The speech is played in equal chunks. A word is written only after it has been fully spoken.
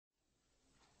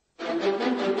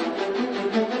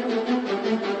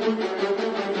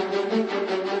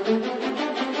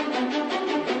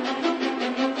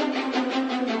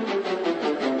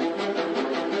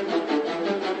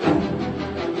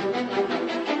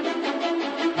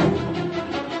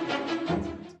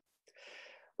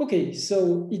Okay,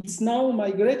 so it's now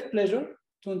my great pleasure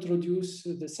to introduce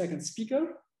the second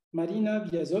speaker,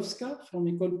 Maryna Viazovska from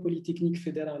École Polytechnique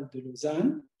Fédérale de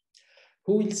Lausanne,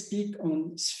 who will speak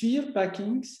on sphere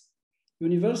packings,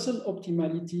 universal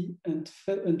optimality, and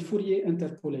Fourier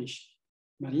interpolation.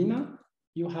 Maryna,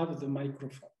 you have the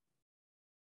microphone.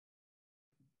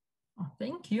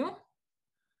 Thank you.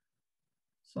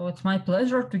 So it's my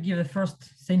pleasure to give the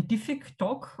first scientific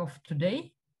talk of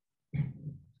today.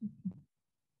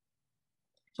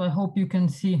 So I hope you can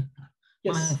see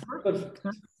yes, my first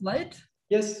slide.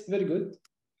 Yes, very good.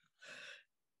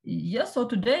 Yes, so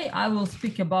today I will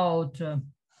speak about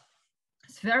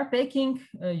sphere packing,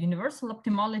 universal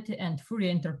optimality, and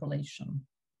Fourier interpolation.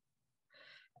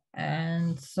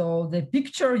 And so the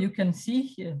picture you can see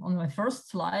here on my first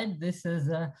slide, this is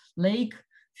a lake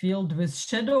filled with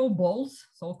shadow balls,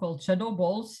 so-called shadow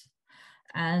balls.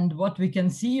 And what we can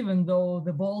see, even though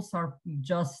the balls are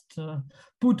just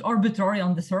put arbitrarily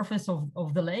on the surface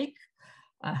of the lake,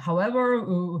 however,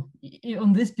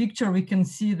 on this picture, we can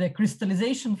see the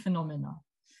crystallization phenomena.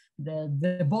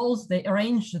 The balls, they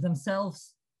arrange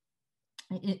themselves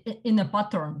in a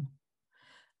pattern.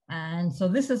 And so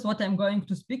this is what I'm going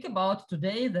to speak about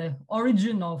today, the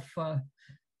origin of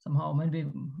somehow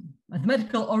maybe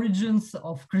mathematical origins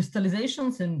of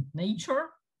crystallizations in nature.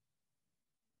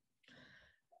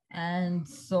 And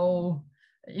so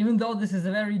even though this is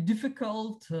a very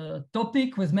difficult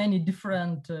topic with many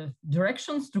different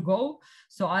directions to go,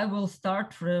 so I will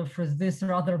start with this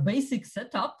rather basic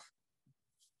setup.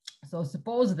 So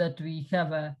suppose that we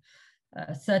have a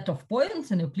set of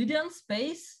points in Euclidean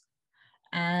space,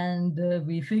 and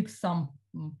we fix some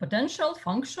potential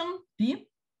function P.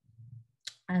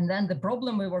 And then the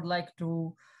problem we would like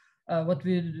to, what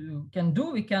we can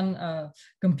do, we can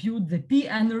compute the P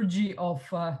energy of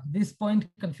this point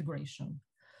configuration.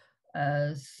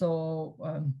 It's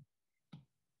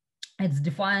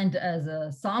defined as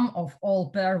a sum of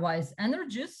all pairwise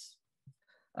energies,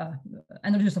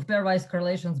 energies of pairwise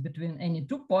correlations between any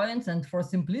 2 points. And for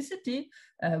simplicity,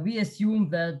 we assume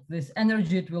that this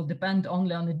energy, it will depend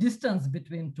only on the distance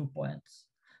between 2 points.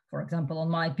 For example, on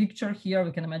my picture here,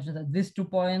 we can imagine that these 2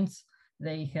 points,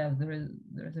 they have there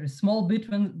is small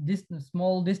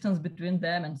distance between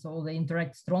them, and so they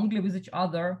interact strongly with each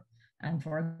other. And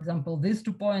for example, these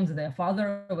 2 points, they are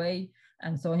farther away,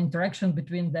 and so interaction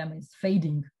between them is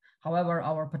fading. However,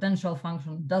 our potential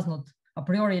function does not, a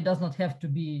priori, it does not have to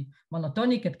be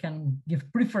monotonic. It can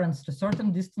give preference to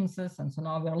certain distances. And so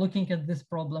now we are looking at this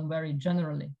problem very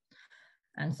generally.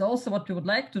 And so also what we would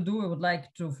like to do, we would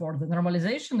like to, for the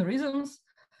normalization reasons,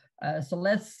 so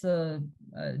let's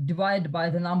divide by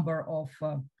the number of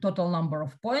total number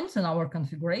of points in our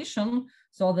configuration,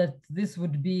 so that this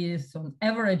would be some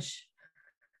average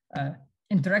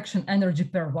interaction energy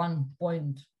per 1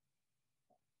 point.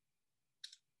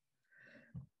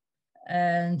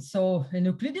 And so in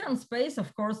Euclidean space,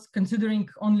 of course, considering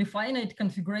only finite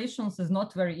configurations is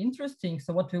not very interesting.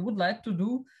 So what we would like to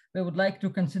do, we would like to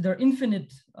consider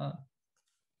infinite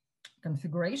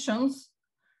configurations,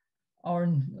 or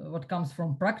what comes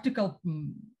from practical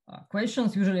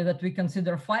questions, usually that we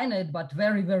consider finite, but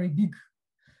very, very big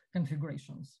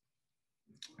configurations.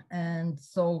 And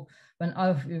so when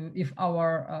if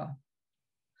our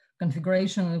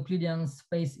configuration in Euclidean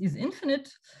space is infinite,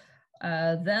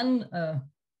 then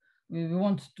we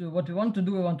want to, what we want to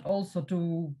do, we want also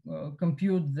to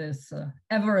compute this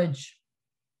average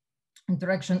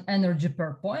interaction energy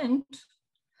per point.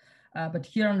 But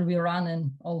here we run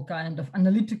in all kind of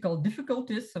analytical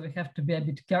difficulties, so we have to be a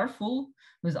bit careful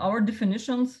with our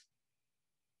definitions.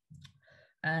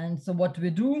 And so what we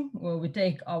do, we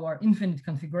take our infinite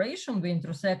configuration, we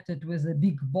intersect it with a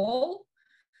big ball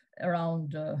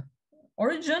around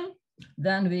origin.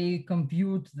 Then we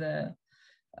compute the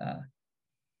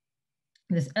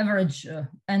this average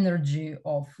energy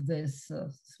of this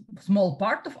small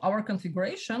part of our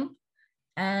configuration.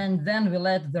 And then we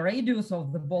let the radius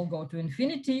of the ball go to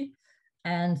infinity.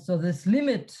 And so this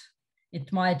limit,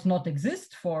 it might not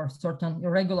exist for certain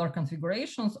irregular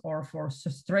configurations or for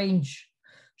strange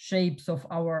shapes of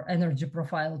our energy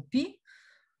profile P.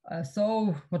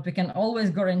 So what we can always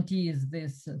guarantee is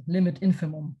this limit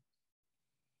infimum.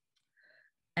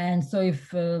 And so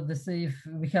if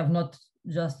we have not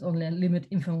just only a limit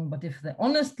infimum, but if the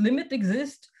honest limit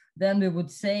exists, then we would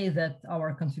say that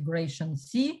our configuration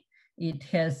C, it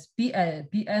has P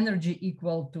energy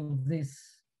equal to this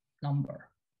number.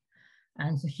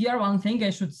 And so here one thing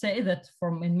I should say that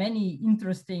in many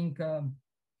interesting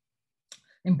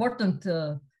important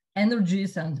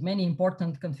energies and many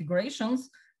important configurations,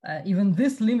 even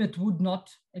this limit would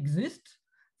not exist.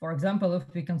 For example, if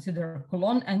we consider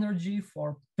Coulomb energy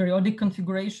for periodic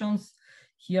configurations,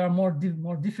 here more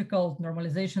difficult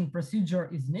normalization procedure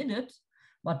is needed.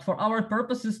 But for our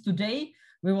purposes today,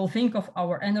 we will think of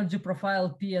our energy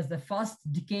profile P as the fast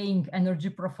decaying energy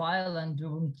profile, and we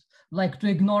would like to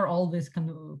ignore all these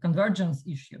convergence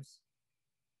issues.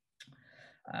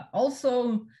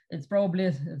 Also, it's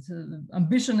probably,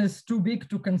 ambition is too big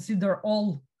to consider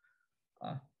all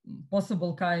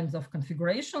possible kinds of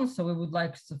configurations. So we would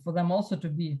like for them also to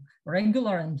be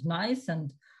regular and nice.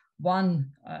 And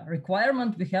one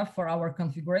requirement we have for our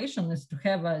configuration is to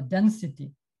have a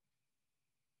density.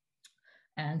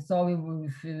 And so we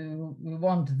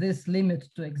want this limit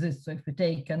to exist. So if we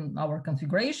take our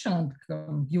configuration and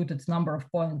compute its number of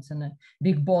points in a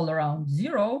big ball around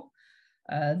 0,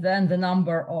 then the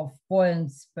number of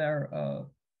points per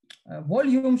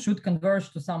volume should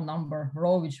converge to some number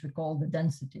rho, which we call the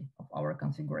density of our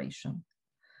configuration.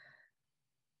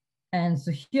 And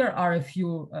so here are a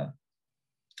few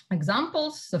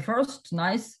examples. The first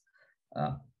nice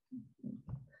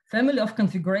family of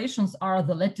configurations are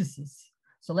the lattices.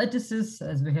 So lattices,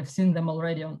 as we have seen them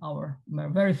already on our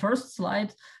very first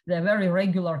slide, they're very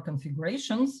regular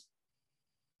configurations.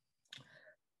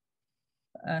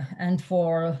 And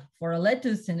for a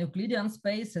lattice in Euclidean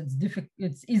space,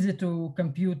 it's easy to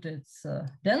compute its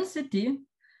density.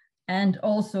 And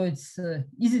also it's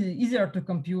easier to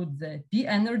compute the P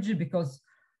energy because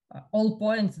all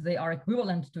points, they are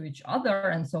equivalent to each other.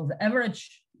 And so the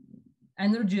average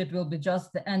energy, it will be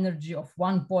just the energy of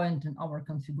one point in our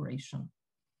configuration.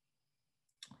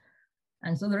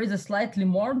 And so there is a slightly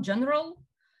more general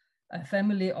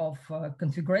family of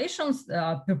configurations,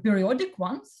 periodic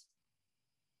ones.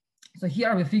 So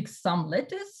here we fix some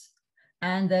lattice,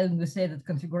 and then we say that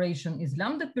configuration is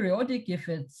lambda periodic if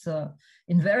it's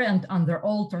invariant under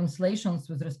all translations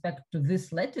with respect to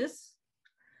this lattice.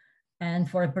 And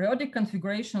for a periodic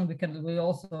configuration, we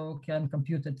also can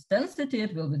compute its density.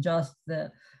 It will be just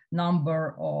the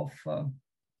number of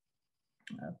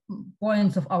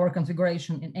points of our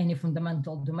configuration in any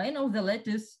fundamental domain of the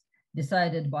lattice,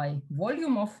 decided by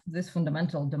volume of this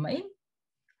fundamental domain.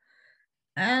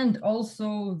 And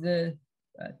also the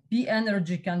P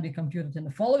energy can be computed in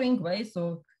the following way.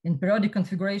 So in periodic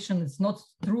configuration, it's not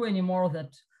true anymore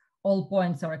that all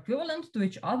points are equivalent to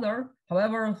each other.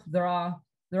 However, there are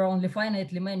only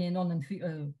finitely many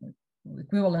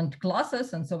non-equivalent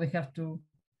classes, and so we have to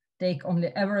take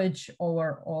only average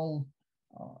over all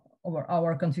over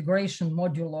our configuration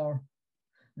modulo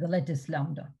the lattice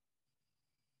lambda.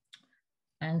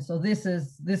 And so this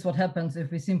what happens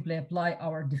if we simply apply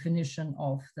our definition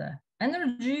of the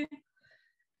energy.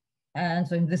 And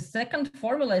so in this second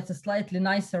formula, it's a slightly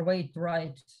nicer way to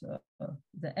write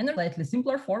the energy, slightly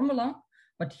simpler formula.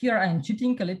 But here I'm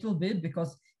cheating a little bit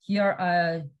because here,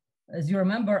 as you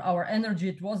remember, our energy,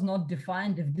 it was not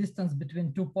defined if distance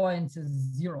between 2 points is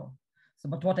 0. So,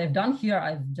 but what I've done here,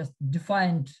 I've just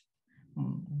defined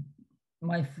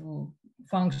my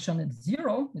function at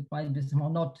 0. It might be somehow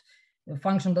not, the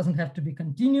function doesn't have to be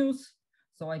continuous.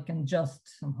 So I can just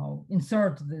somehow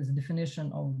insert this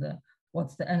definition of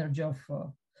what's the energy of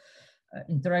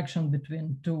interaction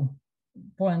between 2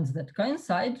 points that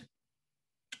coincide.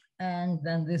 And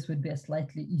then this would be a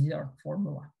slightly easier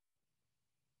formula.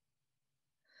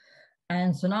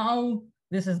 And so now,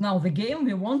 this is now the game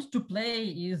we want to play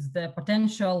is the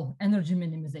potential energy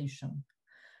minimization.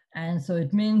 And so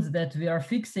it means that we are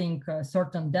fixing a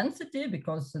certain density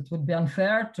because it would be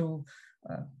unfair to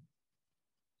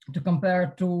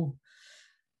compare two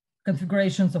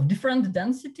configurations of different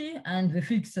density, and we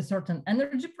fix a certain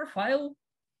energy profile.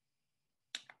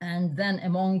 And then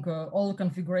among all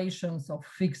configurations of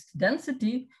fixed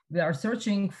density, we are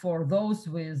searching for those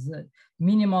with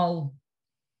minimal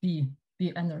P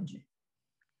energy.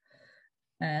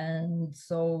 And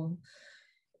so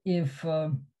if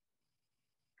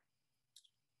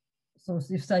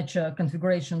such a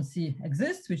configuration C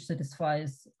exists, which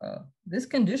satisfies this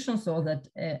condition, so that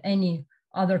any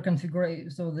other configuration,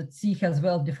 so that C has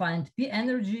well-defined P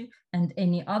energy, and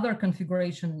any other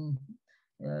configuration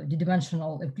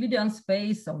d-dimensional Euclidean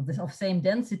space of same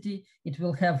density, it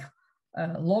will have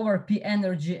lower P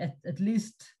energy at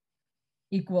least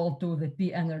equal to the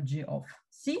P energy of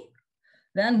C.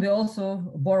 Then we also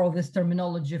borrow this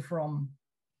terminology from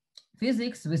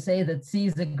physics. We say that C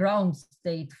is the ground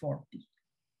state for P.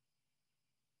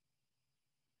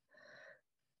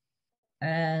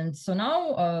 And so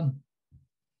now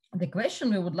the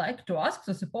question we would like to ask,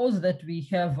 so suppose that we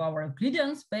have our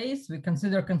Euclidean space, we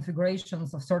consider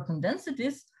configurations of certain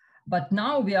densities, but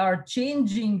now we are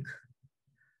changing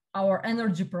our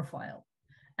energy profile.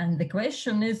 And the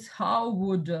question is, how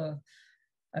would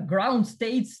ground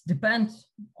states depend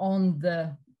on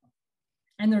the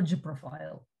energy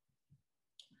profile?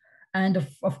 And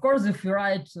of course, if you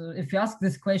ask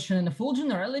this question in a full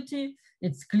generality,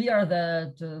 it's clear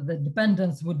that the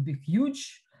dependence would be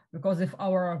huge, because if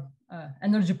our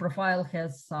energy profile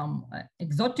has some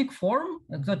exotic form,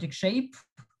 exotic shape,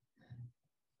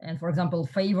 and for example,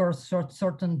 favors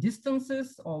certain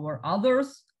distances over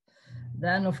others,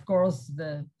 then of course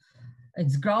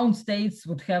its ground states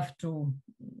would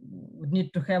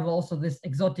need to have also this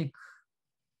exotic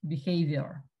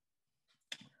behavior.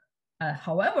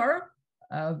 However,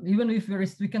 even if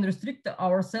we can restrict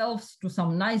ourselves to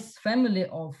some nice family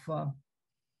of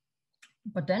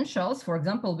potentials, for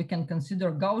example, we can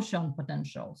consider Gaussian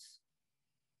potentials.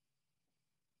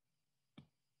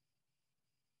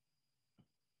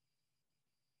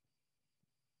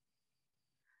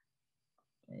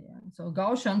 So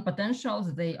Gaussian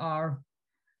potentials, they are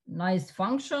nice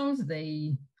functions.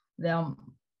 They are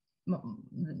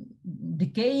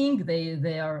decaying.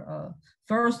 They are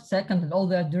first, second, and all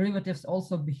their derivatives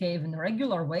also behave in a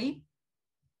regular way.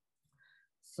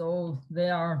 So they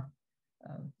are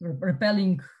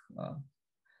repelling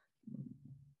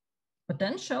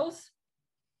potentials.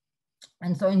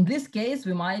 And so in this case,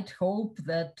 we might hope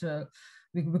that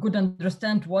we could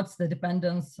understand what's the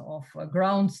dependence of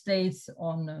ground states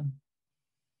on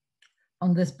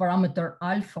this parameter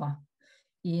alpha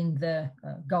in the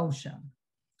Gaussian.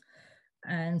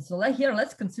 And so here,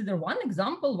 let's consider one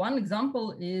example. One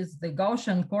example is the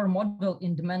Gaussian core model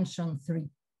in dimension 3.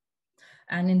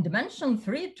 And in dimension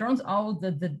 3, it turns out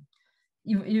that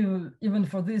even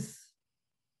for this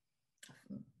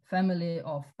family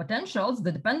of potentials,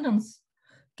 the dependence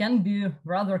can be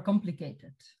rather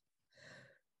complicated.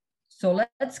 So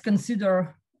let's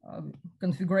consider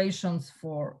configurations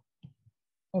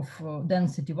of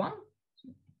density 1.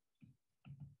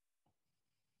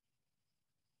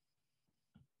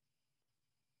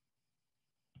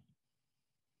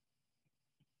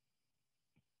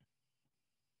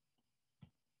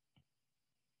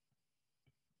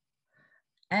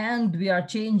 And we are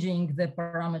changing the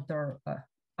parameter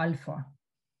alpha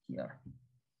here.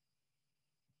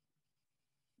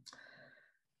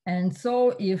 And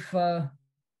so if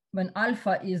when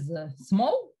alpha is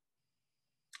small,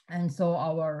 and so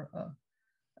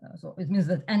so it means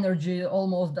that energy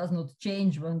almost does not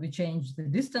change when we change the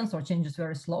distance, or changes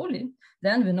very slowly,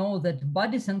 then we know that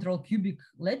body central cubic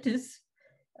lattice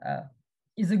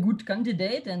is a good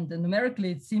candidate, and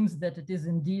numerically it seems that it is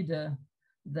indeed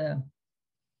the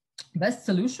best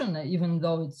solution, even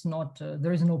though it's not,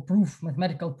 there is no proof,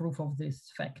 mathematical proof of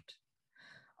this fact.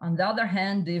 On the other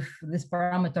hand, if this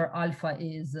parameter alpha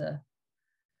is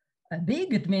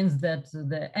big, it means that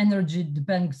the energy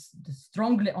depends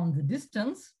strongly on the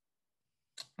distance.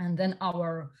 And then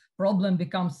our problem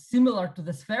becomes similar to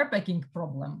the sphere packing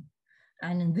problem.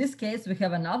 And in this case, we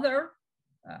have another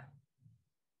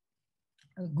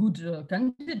good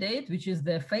candidate, which is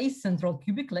the phase central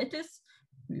cubic lattice.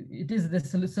 It is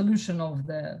the solution of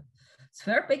the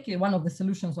sphere packing, one of the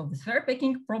solutions of the sphere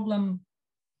packing problem.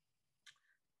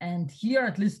 And here,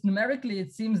 at least numerically,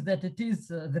 it seems that it is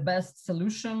the best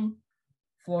solution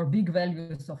for big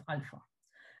values of alpha.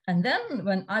 And then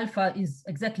when alpha is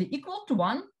exactly equal to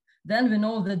 1, then we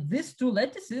know that these two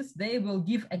lattices, they will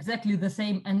give exactly the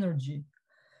same energy.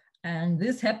 And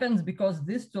this happens because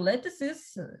these two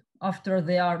lattices, after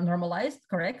they are normalized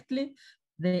correctly,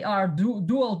 they are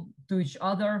dual to each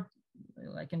other,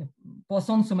 like in a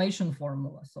Poisson summation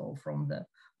formula. So from the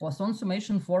Poisson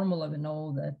summation formula, we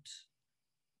know that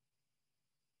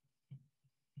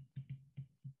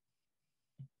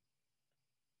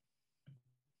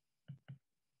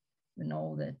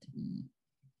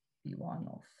EP1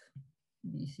 of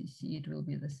BCC, it will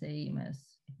be the same as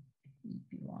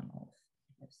EP1 of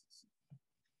FCC.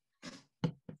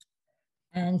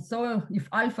 And so if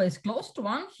alpha is close to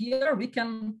 1, here we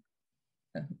can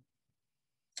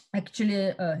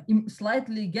actually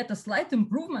get a slight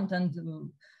improvement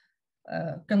and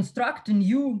construct a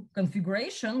new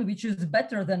configuration, which is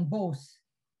better than both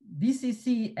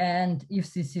BCC and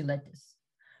FCC lattice.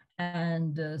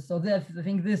 And so I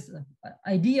think this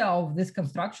idea of this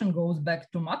construction goes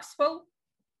back to Maxwell,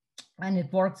 and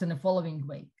it works in the following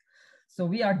way. So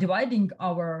we are dividing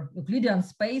our Euclidean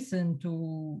space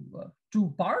into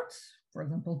two parts, for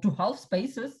example, two half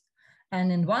spaces.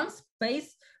 And in one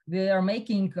space, we are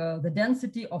making the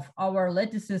density of our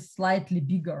lattices slightly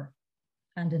bigger.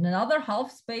 And in another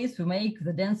half space, we make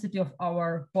the density of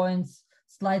our points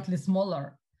slightly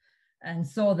smaller. And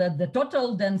so that the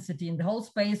total density in the whole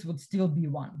space would still be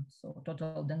 1. So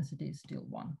total density is still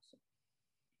 1.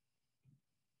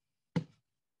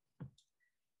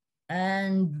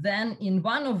 And then in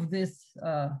one of these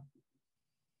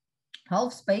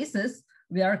half spaces,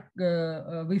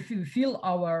 we fill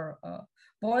our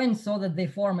points so that they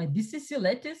form a DCC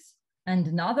lattice, and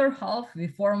another half we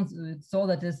form so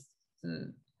that it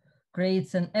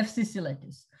creates an FCC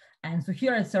lattice. And so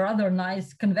here it's a rather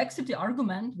nice convexity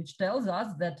argument, which tells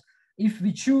us that if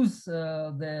we choose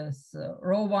this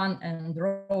row 1 and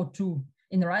row 2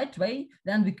 in the right way,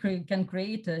 then we can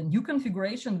create a new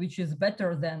configuration which is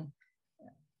better than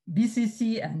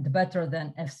BCC and better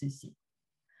than FCC.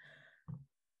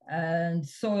 And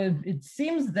so it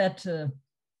seems that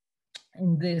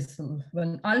in this,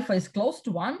 when alpha is close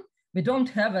to 1, we don't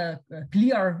have a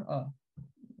clear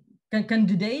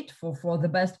candidate for the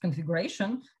best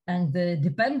configuration, and the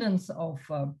dependence of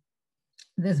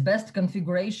this best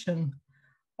configuration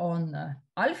on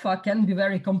alpha can be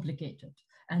very complicated.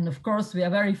 And of course, we are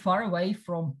very far away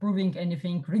from proving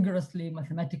anything rigorously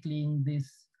mathematically in this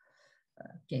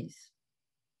case.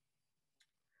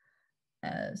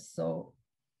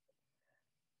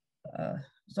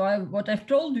 What I've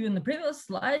told you in the previous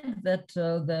slide, that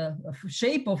the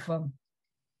shape of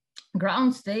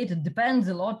ground state depends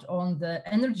a lot on the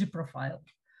energy profile.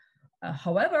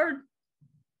 However,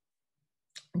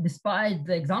 despite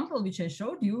the example which I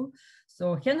showed you,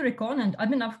 so Henry Kohn and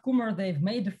Abhinav-Kumar, they've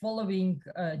made the following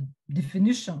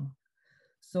definition.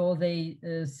 So they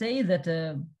say that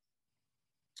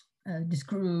this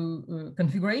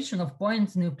configuration of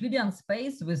points in Euclidean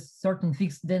space with certain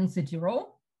fixed density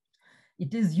rho,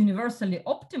 it is universally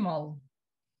optimal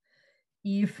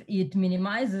if it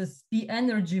minimizes P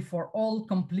energy for all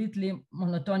completely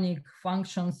monotonic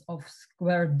functions of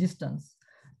squared distance.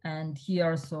 And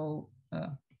here, so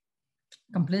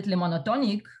completely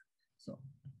monotonic, so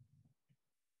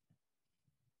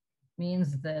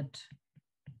means that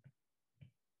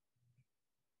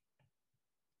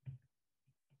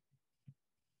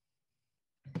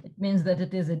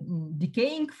it is a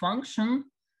decaying function.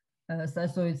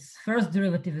 So its first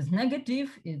derivative is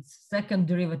negative, its second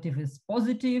derivative is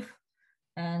positive,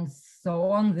 and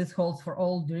so on. This holds for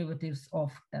all derivatives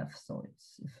of f. So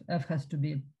if f has to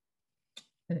be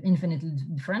infinitely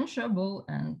differentiable,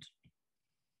 and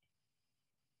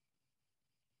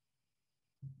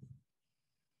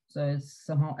so it's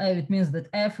somehow, it means that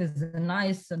f is a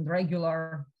nice and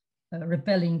regular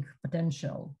repelling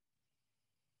potential.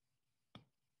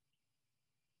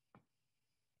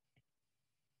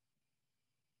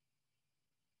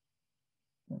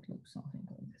 That looks something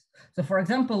like this. So for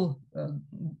example,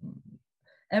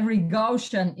 every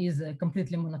Gaussian is a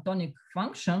completely monotonic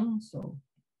function. So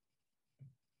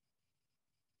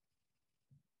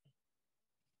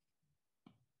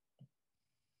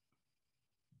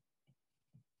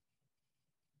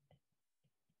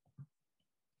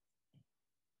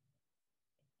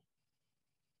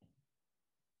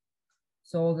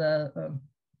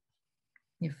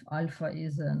if alpha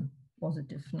is a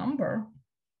positive number,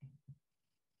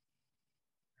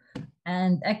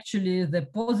 and actually the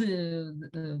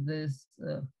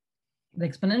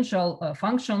exponential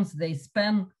functions, they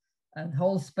span the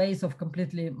whole space of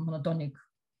completely monotonic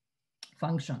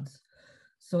functions.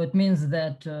 So it means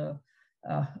that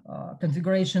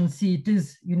configuration C, it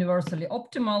is universally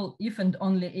optimal if and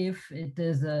only if it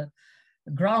is a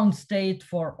ground state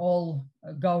for all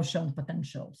Gaussian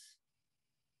potentials.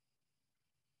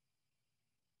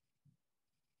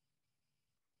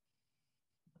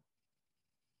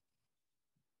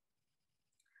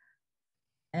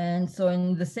 And so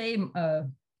in the same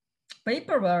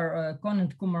paper where Kohn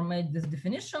and Kumar made this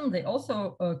definition, they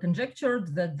also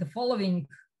conjectured that the following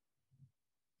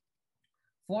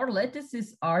 4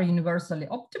 lattices are universally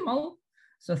optimal.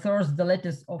 So first, the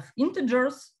lattice of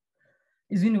integers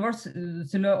is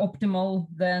universally optimal.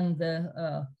 Then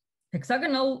the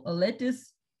hexagonal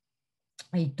lattice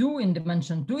A2 in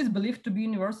dimension 2 is believed to be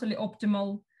universally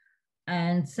optimal.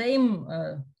 And same,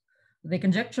 they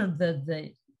conjectured that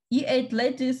the E8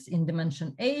 lattice in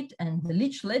dimension 8 and the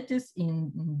Leach lattice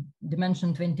in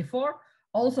dimension 24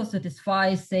 also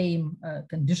satisfy same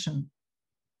condition.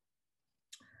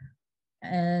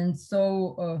 And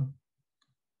so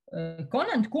Kohn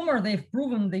and Kumar, they've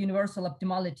proven the universal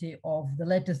optimality of the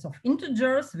lattice of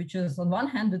integers, which is on one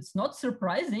hand, it's not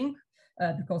surprising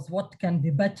because what can be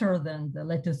better than the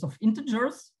lattice of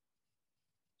integers?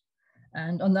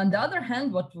 And on the other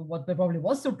hand, what probably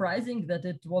was surprising, that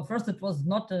first it was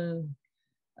not an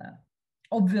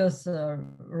obvious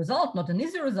result, not an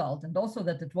easy result, and also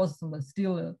that it was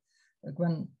still like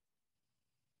when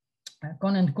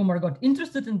Kohn and Kumar got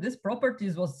interested in these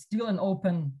properties, was still an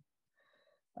open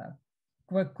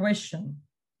question.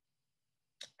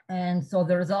 And so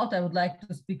the result I would like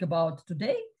to speak about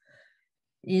today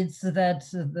It's that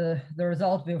the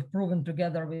result we've proven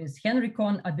together with Henry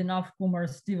Kohn, Abhinav Kumar,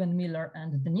 Stephen Miller,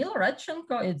 and Danilo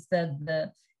Radchenko, it's that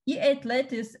the E8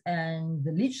 lattice and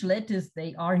the Leach lattice,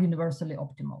 they are universally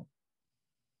optimal.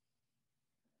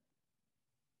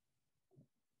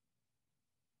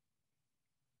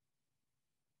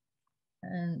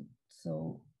 And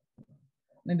so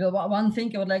maybe one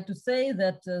thing I would like to say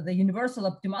that the universal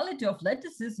optimality of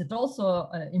lattices, it also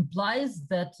implies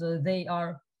that they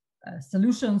are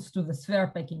solutions to the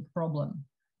sphere packing problem,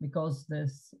 because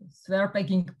this sphere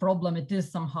packing problem, it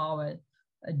is somehow a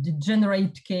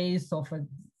degenerate case of a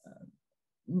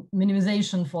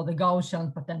minimization for the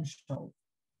Gaussian potential,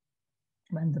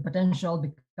 when the potential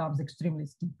becomes extremely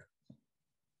steep.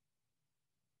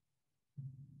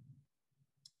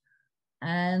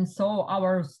 And so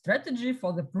our strategy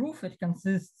for the proof, it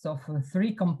consists of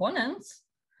 3 components.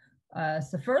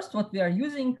 So first, what we are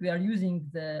using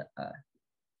the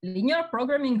linear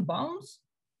programming bounds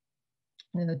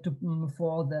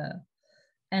for the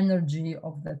energy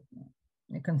of the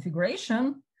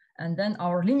configuration. And then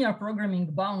our linear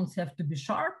programming bounds have to be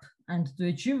sharp. And to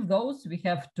achieve those, we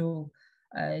have to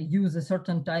use a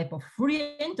certain type of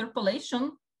Fourier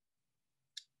interpolation.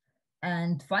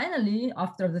 And finally,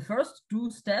 after the first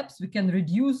 2 steps, we can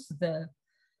reduce the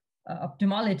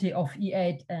optimality of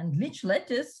E8 and Leach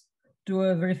lattice to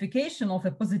a verification of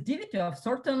a positivity of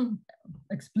certain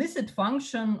explicit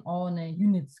function on a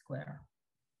unit square.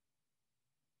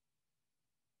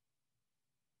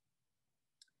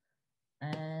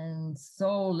 And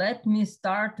so let me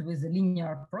start with the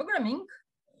linear programming.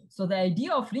 So the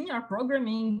idea of linear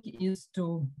programming is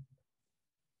to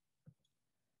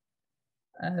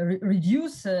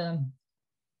reduce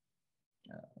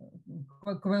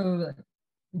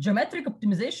geometric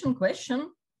optimization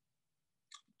question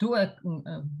to a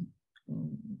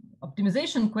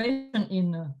optimization question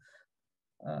in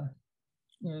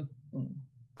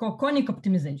conic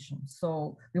optimization.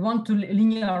 So we want to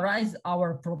linearize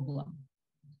our problem.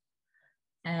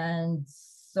 And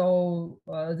so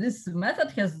this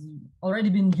method has already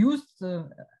been used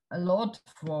a lot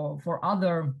for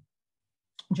other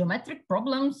geometric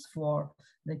problems, for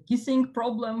the kissing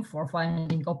problem, for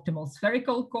finding optimal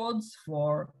spherical codes,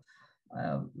 for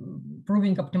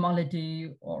proving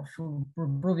optimality, or for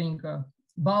proving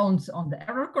bounds on the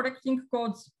error correcting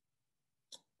codes.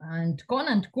 And Kohn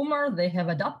and Kumar, they have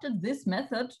adapted this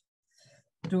method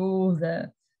to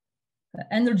the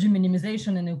energy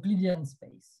minimization in Euclidean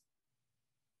space.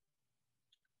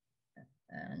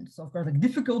 And so of course, the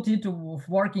difficulty of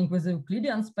working with the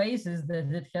Euclidean space is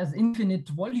that it has infinite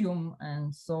volume.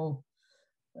 And so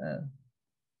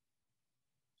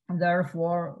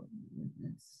therefore,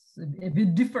 it's a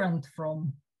bit different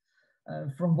from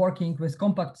working with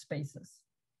compact spaces.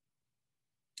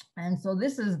 And so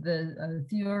this is the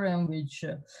theorem which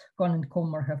Kohn and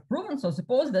Kumar have proven. So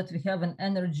suppose that we have an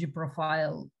energy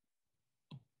profile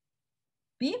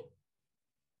P,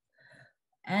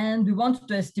 and we want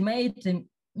to estimate a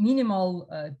minimal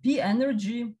P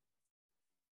energy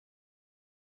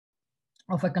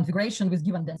of a configuration with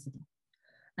given density.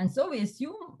 And so we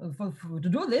assume to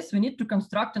do this, we need to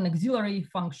construct an auxiliary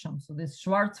function. So this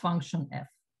Schwarz function F.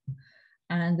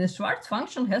 And the Schwarz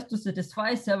function has to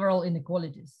satisfy several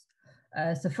inequalities.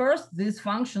 So first, this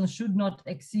function should not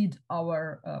exceed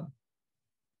our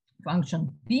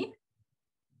function P.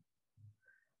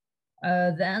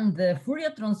 Then the Fourier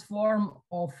transform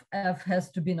of F has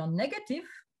to be non-negative.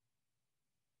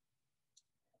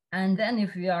 And then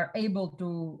if we are able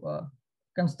to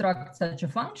construct such a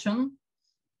function,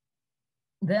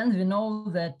 then we know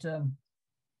that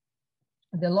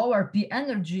the lower P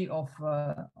energy of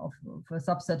a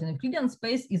subset in Euclidean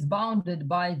space is bounded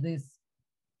by this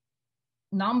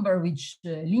number which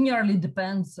linearly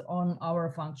depends on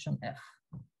our function F.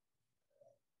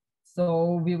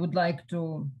 So we would like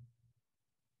to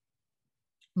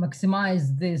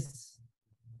maximize this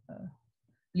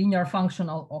linear function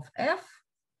of F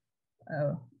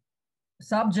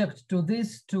subject to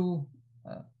these 2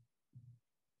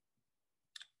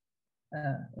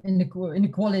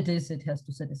 inequalities it has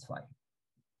to satisfy.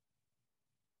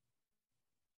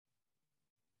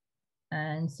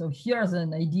 And so here's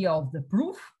an idea of the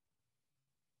proof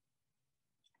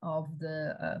of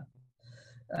the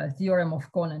theorem of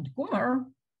Kohn and Kumar.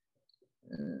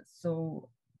 So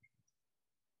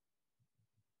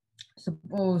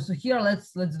suppose here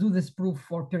let's do this proof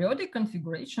for periodic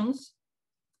configurations.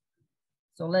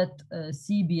 So let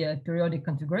C be a periodic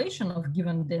configuration of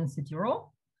given density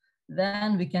rho.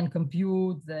 Then we can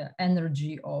compute the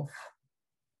energy of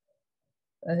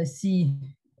C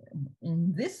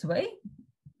in this way.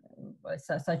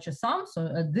 such a sum. So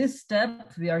at this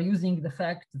step, we are using the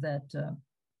fact that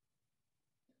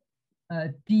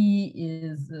P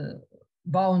is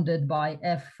bounded by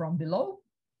F from below.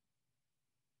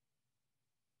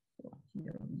 So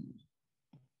here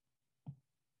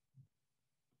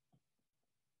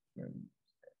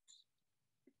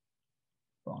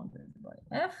bounded by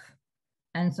F.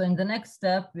 And so in the next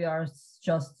step, we are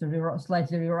just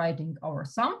slightly rewriting our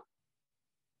sum.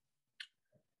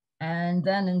 And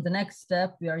then in the next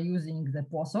step, we are using the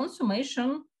Poisson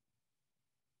summation.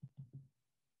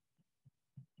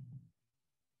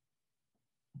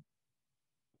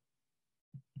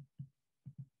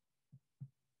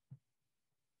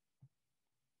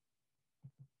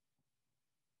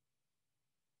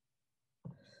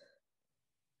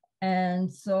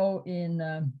 And so in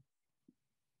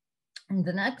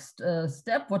the next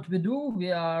step, what we do,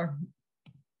 we are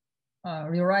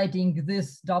rewriting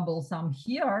this double sum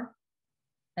here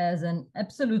as an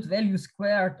absolute value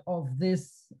squared of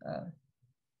this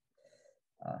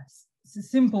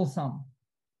simple sum.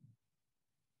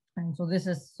 And so this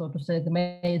is, so to say,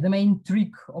 the main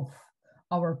trick of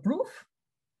our proof.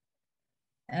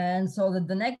 And so that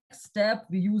the next step,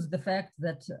 we use the fact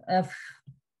that F,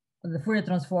 the Fourier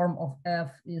transform of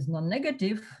F is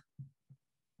non-negative.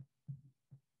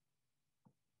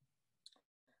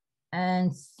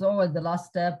 And so at the last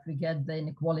step, we get the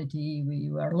inequality we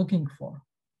were looking for.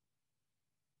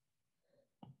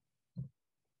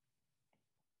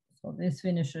 So this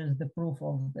finishes the proof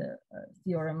of the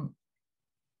theorem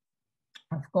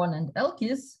of Kohn and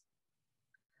Elkis.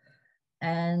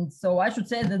 And so I should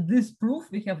say that this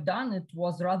proof we have done, it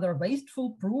was rather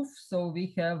wasteful proof. So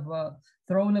we have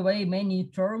thrown away many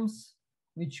terms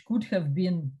which could have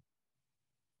been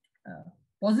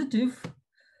positive.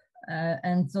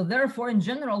 And so therefore, in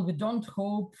general, we don't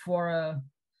hope for a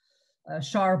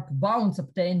sharp bounds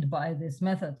obtained by this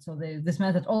method. So this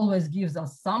method always gives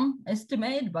us some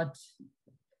estimate, but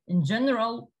in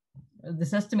general,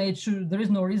 this estimate there is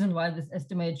no reason why this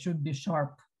estimate should be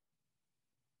sharp.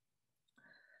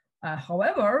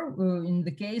 However, in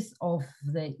the case of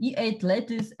the E8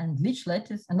 lattice and Leach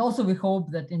lattice, and also we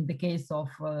hope that in the case of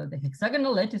the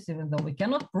hexagonal lattice, even though we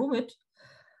cannot prove it,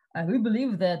 we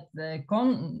believe that the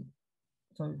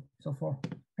so for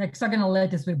hexagonal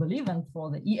lattice we believe, and for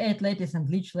the E8 lattice and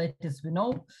Leach lattice we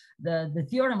know the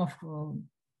theorem of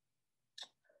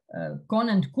Kohn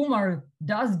and Kumar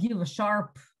does give a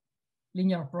sharp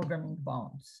linear programming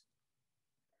bounds.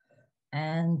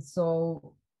 And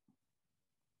so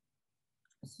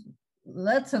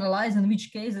let's analyze in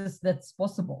which cases that's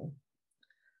possible.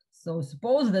 So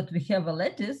suppose that we have a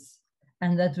lattice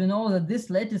and that we know that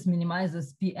this lattice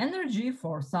minimizes P energy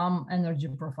for some energy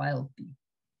profile P.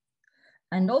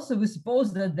 And also we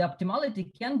suppose that the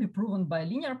optimality can be proven by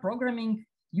linear programming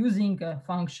using a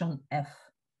function f.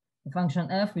 The function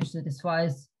f which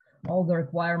satisfies all the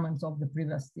requirements of the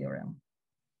previous theorem.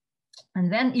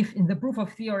 And then if in the proof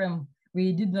of theorem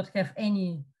we did not have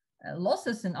any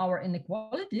losses in our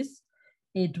inequalities,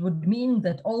 it would mean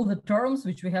that all the terms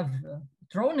which we have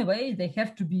thrown away, they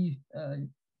have to be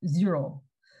zero.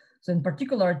 So in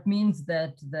particular, it means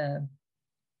that the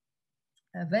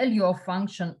value of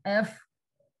function f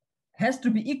has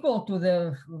to be equal to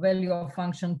the value of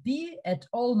function p at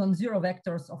all non-zero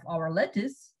vectors of our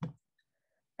lattice.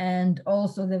 And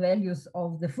also the values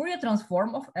of the Fourier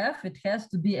transform of f, it has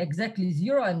to be exactly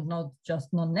zero and not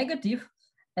just non-negative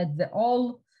at the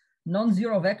all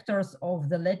non-zero vectors of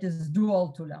the lattice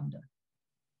dual to lambda.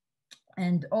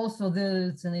 And also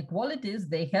the inequalities,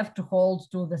 they have to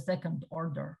hold to the second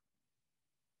order.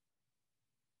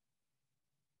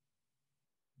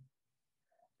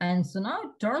 And so now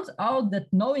it turns out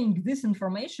that knowing this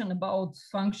information about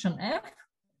function f,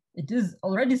 it is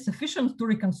already sufficient to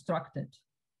reconstruct it.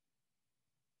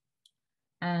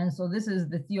 And so this is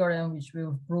the theorem which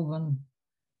we've proven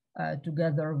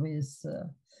together with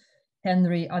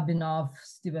Henry, Abhinav,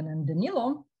 Steven, and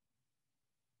Danilo.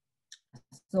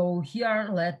 So here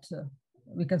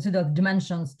we consider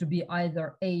dimensions to be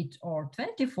either 8 or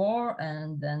 24,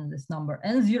 and then this number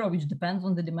n0, which depends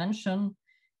on the dimension,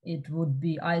 it would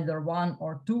be either 1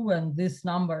 or 2, and this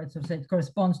number, so it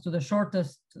corresponds to the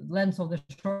shortest length of the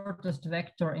shortest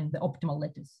vector in the optimal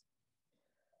lattice.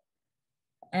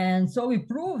 And so we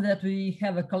prove that we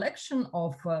have a collection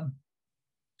of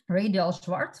radial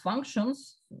Schwarz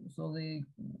functions, so the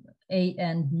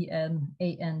an, bn,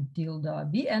 an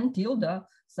tilde, bn tilde,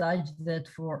 such that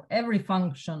for every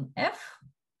function f,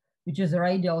 which is a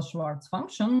radial Schwarz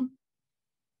function,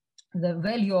 the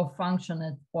value of function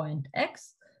at point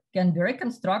x can be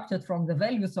reconstructed from the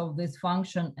values of this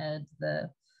function at the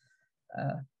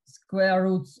square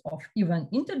roots of even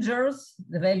integers,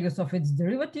 the values of its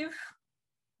derivative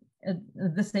at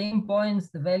the same points,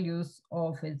 the values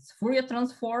of its Fourier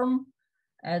transform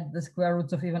at the square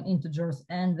roots of even integers,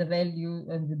 and the value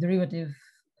and the derivative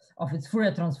of its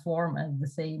Fourier transform at the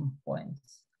same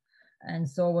points. And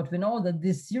so what we know that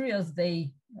these series,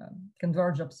 they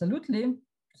converge absolutely.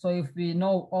 So if we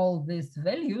know all these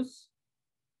values,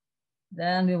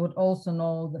 then we would also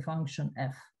know the function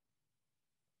f.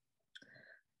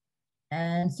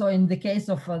 And so in the case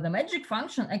of the magic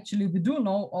function, actually we do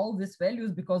know all these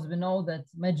values because we know that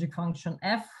magic function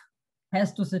f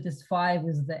has to satisfy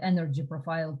with the energy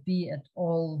profile P at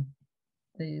all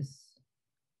these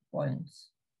points.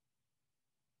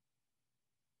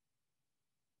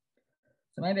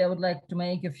 So maybe I would like to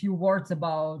make a few words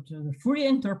about the Fourier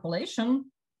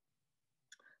interpolation.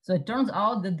 So it turns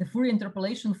out that the Fourier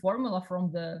interpolation formula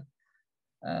from the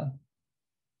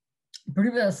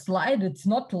previous slide, it's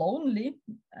not lonely,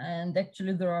 and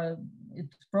actually there are,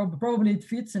 probably it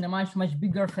fits in a much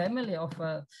bigger family of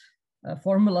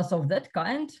formulas of that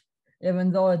kind,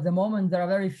 even though at the moment there are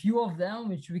very few of them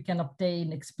which we can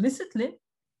obtain explicitly.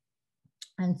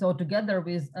 And so together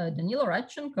with Danilo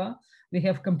Radchenko, we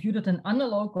have computed an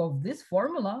analog of this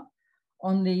formula,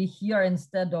 only here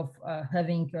instead of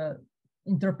having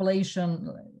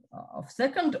interpolation of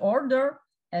second order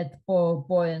at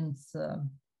points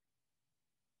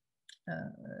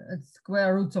at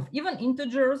square roots of even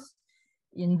integers.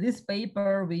 In this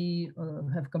paper, we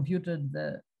have computed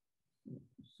the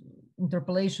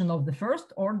interpolation of the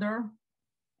first order.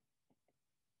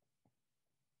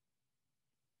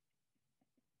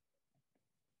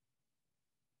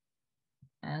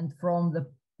 And from the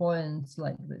points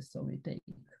like this, so we take.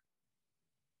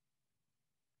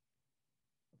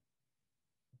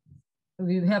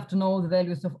 We have to know the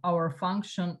values of our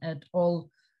function at all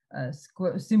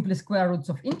simply square roots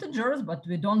of integers, but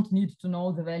we don't need to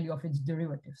know the value of its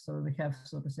derivative. So we have,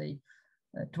 so to say,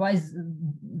 twice,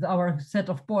 our set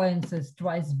of points is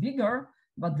twice bigger,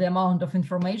 but the amount of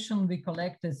information we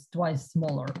collect is twice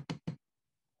smaller.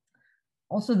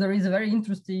 Also, there is a very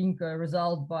interesting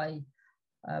result by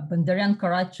Bondarenko,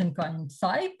 Radchenko, and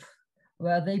Saip,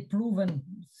 where they prove a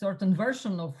certain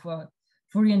version of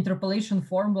Fourier interpolation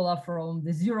formula from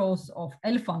the zeros of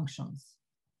L functions.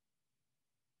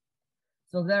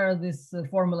 So there, this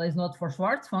formula is not for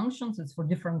Schwarz functions, it's for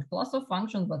different class of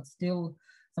functions, but still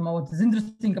somehow what is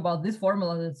interesting about this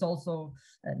formula, it's also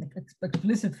an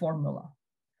explicit formula.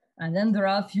 And then there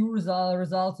are a few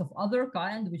results of other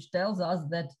kind, which tells us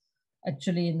that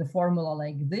actually in the formula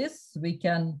like this, we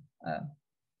can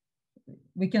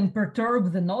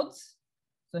perturb the nodes.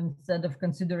 So instead of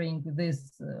considering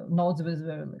these nodes with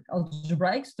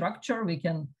algebraic structure, we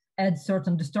can add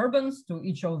certain disturbance to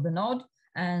each of the node,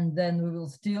 and then we will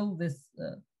still, this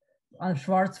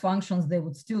Schwarz functions, they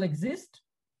would still exist,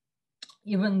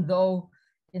 even though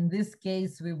in this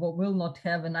case, we will not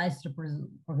have a nice, for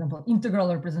example,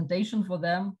 integral representation for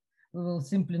them. We will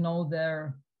simply know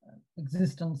their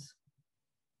existence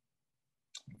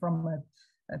from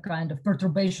a kind of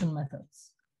perturbation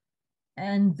methods.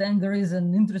 And then there is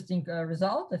an interesting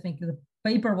result. I think the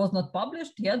paper was not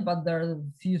published yet, but there are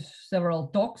several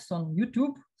talks on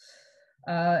YouTube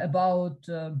about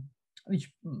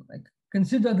which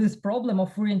consider this problem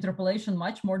of Fourier interpolation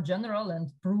much more general and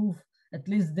prove at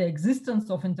least the existence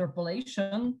of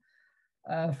interpolation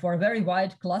for a very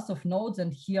wide class of nodes.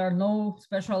 And here no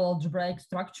special algebraic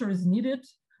structure is needed.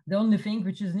 The only thing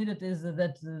which is needed is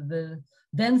that the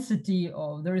density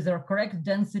of, there is a correct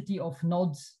density of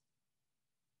nodes.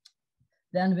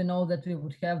 Then we know that we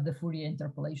would have the Fourier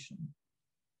interpolation.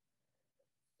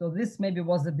 So this maybe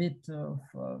was a bit of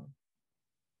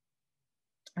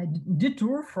a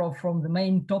detour from the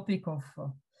main topic of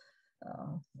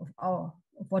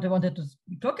what I wanted to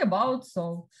talk about.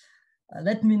 So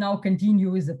let me now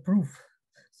continue with the proof.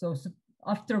 So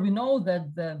after we know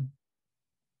that the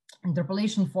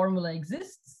interpolation formula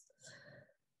exists,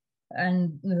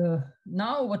 and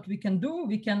now what we can do,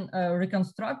 we can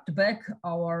reconstruct back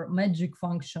our magic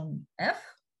function f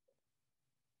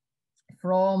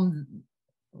from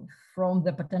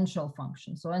the potential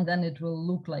function. So, and then it will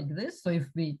look like this. So if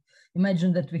we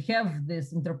imagine that we have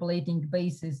this interpolating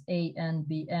basis a n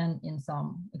b n in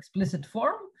some explicit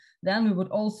form, then we would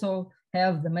also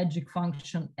have the magic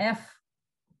function f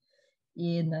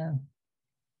in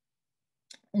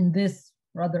this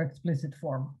rather explicit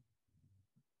form.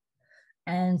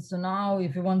 And so now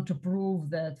if you want to prove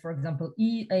that, for example,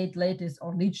 E8 lattice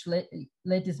or Leach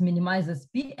lattice minimizes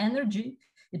P energy,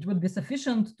 it would be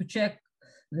sufficient to check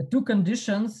the two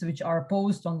conditions which are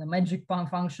posed on the magic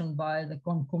function by the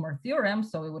Kohn-Kummer theorem.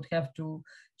 So we would have to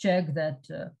check that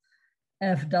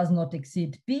f does not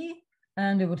exceed p,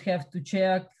 and we would have to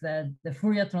check that the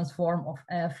Fourier transform of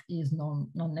f is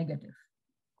non-negative.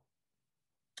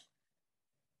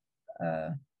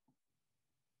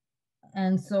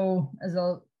 And so, as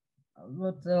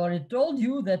what I already told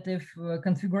you, that if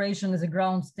configuration is a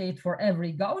ground state for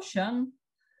every Gaussian,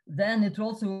 then it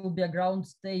also will be a ground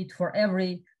state for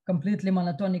every completely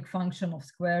monotonic function of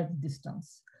squared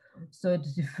distance. So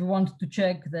if you want to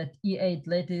check that E8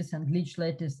 lattice and Leech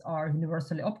lattice are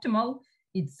universally optimal,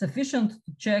 it's sufficient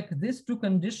to check these two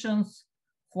conditions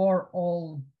for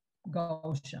all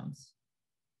Gaussians.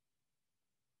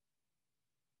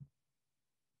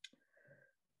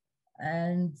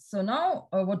 And so now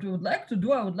what we would like to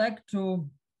do, I would like to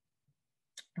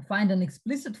find an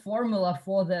explicit formula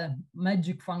for the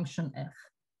magic function f.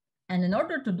 And in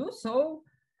order to do so,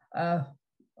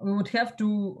 we would have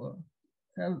to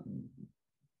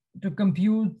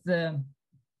compute the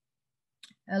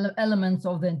elements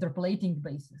of the interpolating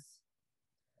basis.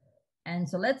 And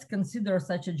so let's consider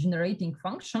such a generating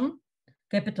function,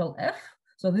 capital F.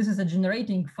 So this is a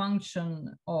generating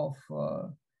function of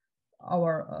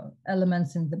our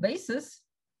elements in the basis.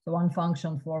 So one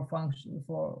function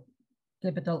for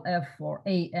capital F for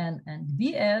an and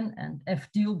bn, and f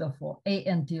tilde for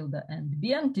an tilde and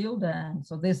bn tilde. And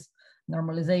so this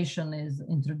normalization is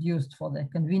introduced for the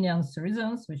convenience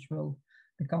reasons, which will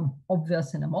become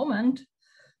obvious in a moment.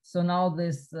 So now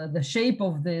this the shape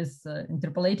of this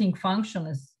interpolating function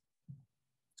is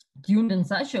tuned in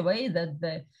such a way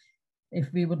that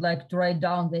if we would like to write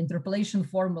down the interpolation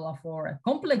formula for a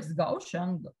complex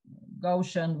Gaussian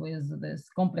with this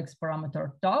complex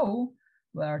parameter tau,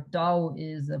 where tau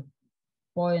is a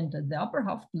point at the upper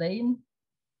half plane,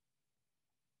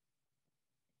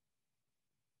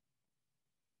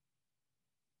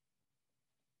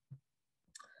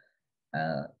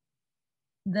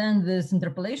 then this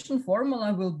interpolation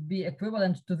formula will be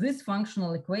equivalent to this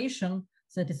functional equation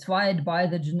satisfied by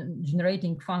the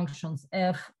generating functions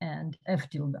f and f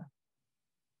tilde.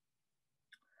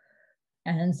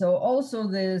 And so also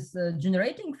this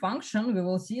generating function, we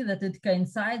will see that it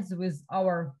coincides with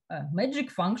our magic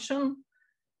function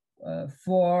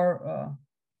for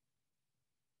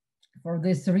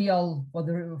this real, for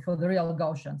the real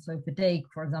Gaussian. So if we take,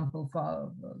 for example,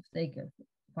 take a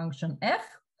function f,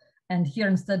 and here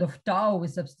instead of tau, we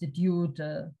substitute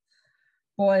a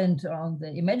point on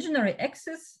the imaginary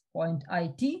axis, point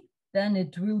it, then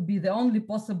it will be the only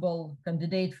possible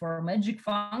candidate for a magic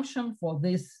function for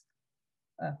this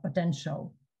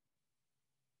potential.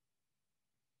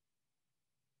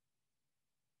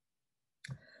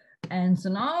 And so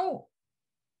now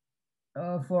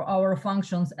for our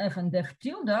functions f and f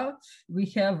tilde, we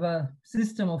have a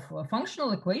system of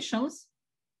functional equations.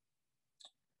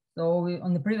 So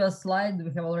on the previous slide,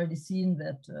 we have already seen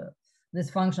that these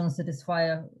functions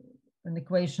satisfy an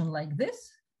equation like this.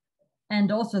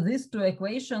 And also these two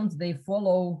equations, they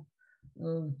follow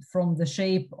from the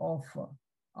shape of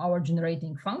our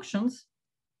generating functions.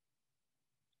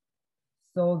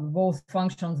 So both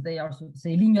functions, they are, so to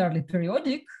say, linearly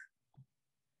periodic.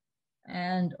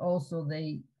 And also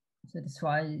they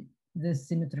satisfy this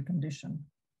symmetry condition.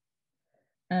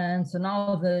 And so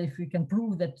now if we can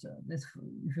prove that if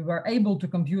we were able to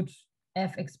compute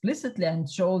f explicitly and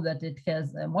show that it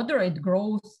has a moderate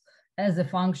growth as a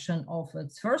function of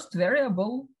its first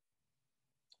variable,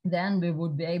 then we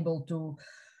would be able to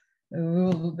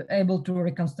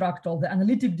reconstruct all the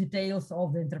analytic details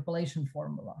of the interpolation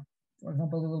formula. For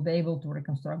example, we will be able to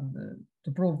reconstruct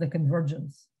to prove the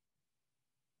convergence.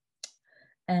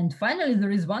 And finally,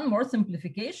 there is one more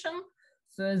simplification.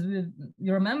 So as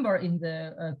you remember in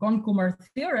the Kohn-Kummer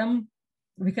theorem,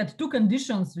 we had two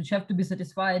conditions which have to be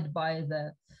satisfied by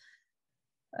the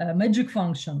magic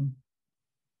function.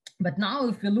 But now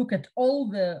if we look at all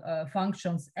the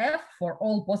functions f for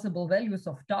all possible values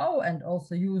of tau and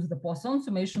also use the Poisson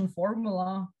summation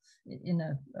formula in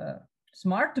a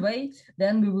smart way,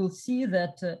 then we will see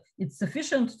that it's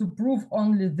sufficient to prove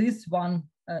only this one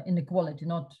inequality,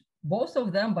 not both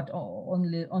of them, but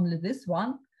only this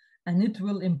one. And it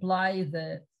will imply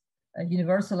the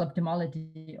universal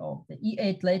optimality of the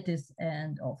E8 lattice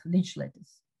and of Leech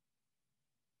lattice.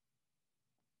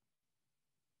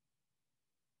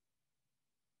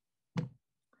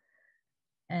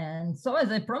 And so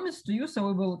as I promised to you, so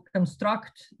we will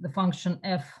construct the function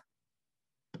f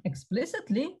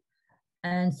explicitly.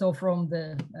 And so from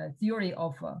the theory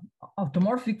of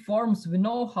automorphic forms, we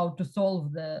know how to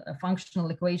solve the functional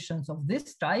equations of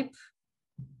this type.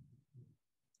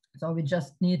 So we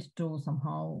just need to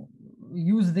somehow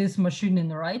use this machine in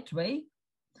the right way.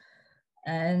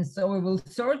 And so we will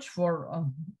search for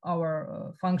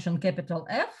our function capital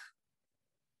F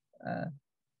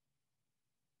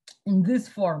in this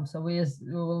form. So we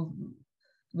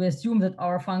assume that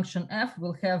our function F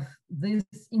will have this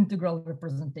integral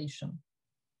representation.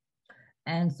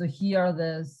 And so here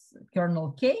this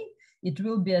kernel K, it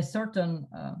will be a certain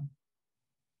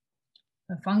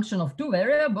a function of two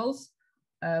variables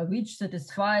which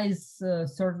satisfies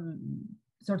certain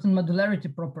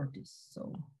modularity properties.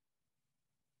 So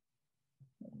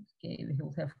okay, we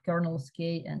will have kernels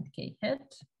K and K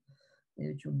hat,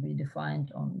 which will be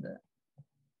defined on the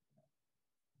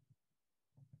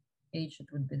H,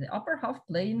 it would be the upper half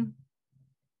plane.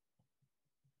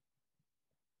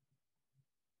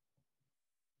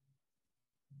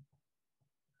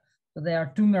 So there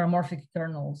are two meromorphic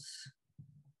kernels.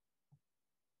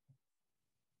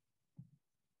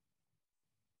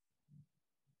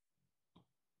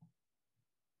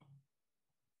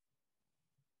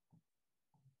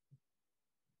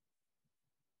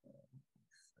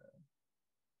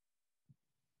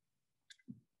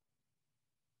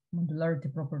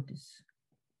 Modularity properties.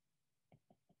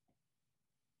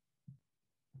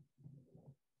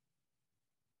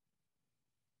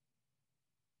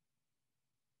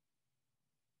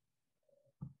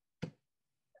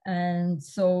 And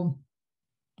so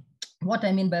what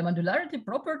I mean by modularity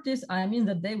properties, I mean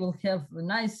that they will have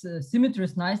nice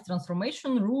symmetries, nice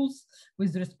transformation rules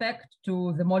with respect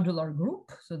to the modular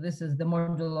group. So this is the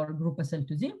modular group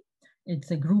SL2Z.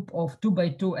 It's a group of 2 by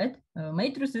 2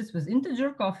 matrices with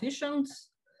integer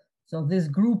coefficients. So this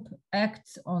group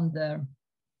acts on the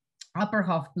upper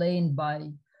half plane by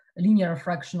linear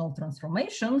fractional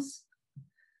transformations.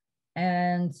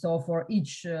 And so for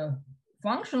each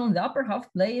function on the upper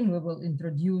half plane, we will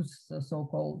introduce a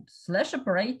so-called slash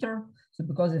operator. So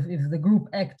because if the group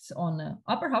acts on the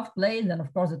upper half plane, then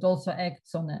of course it also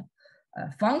acts on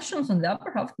functions on the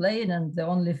upper half plane. And the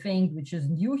only thing which is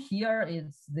new here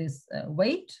is this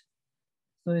weight.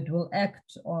 So it will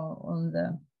act on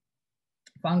the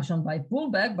function by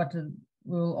pullback, but it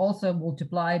will also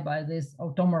multiply by this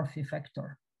automorphy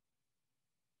factor.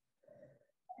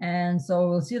 And so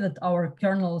we'll see that our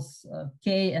kernels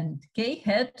K and K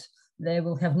hat, they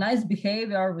will have nice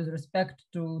behavior with respect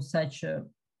to such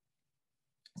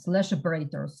slash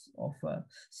operators of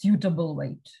suitable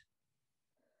weight.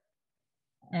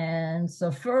 And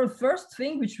so first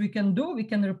thing which we can do, we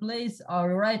can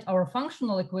rewrite our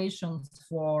functional equations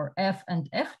for F and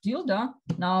F tilde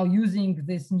now using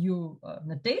this new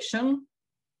notation.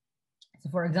 So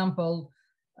for example,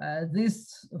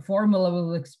 this formula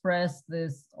will express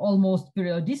this almost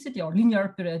periodicity or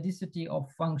linear periodicity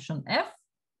of function F,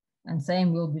 and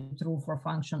same will be true for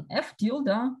function F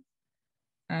tilde.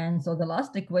 And so the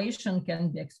last equation can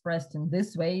be expressed in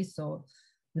this way. So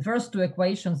the first two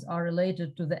equations are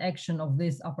related to the action of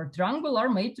this upper triangular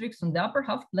matrix on the upper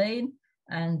half plane.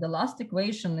 And the last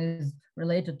equation is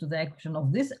related to the action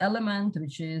of this element,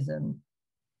 which is an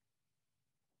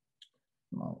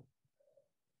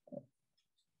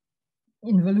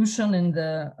involution in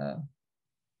the,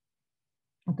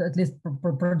 at least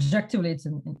projectively,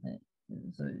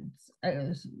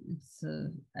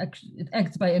 it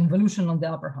acts by involution on the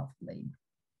upper half plane.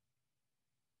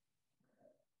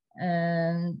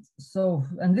 And so,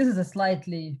 and this is a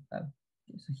slightly,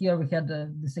 so here we had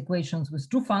these equations with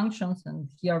two functions, and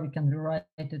here we can rewrite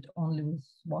it only with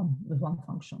one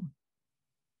function.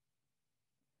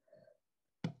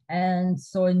 And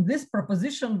so in this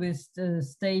proposition, we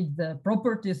state the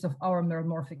properties of our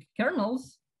meromorphic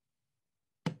kernels.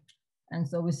 And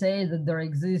so we say that there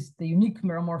exists a unique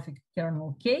meromorphic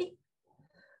kernel K,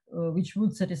 which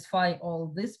would satisfy all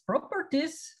these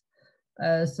properties.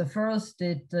 So first,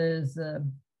 it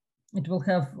will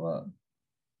have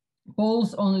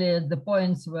poles only at the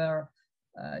points where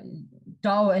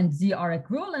tau and z are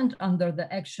equivalent under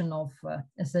the action of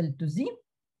SL2Z.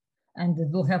 And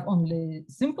it will have only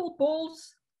simple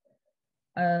poles.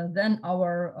 Then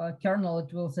our kernel,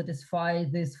 it will satisfy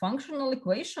this functional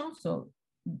equation. So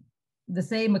the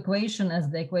same equation as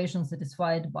the equation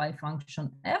satisfied by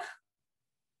function F.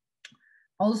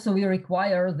 Also, we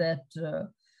require that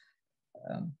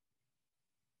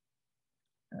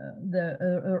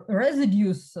the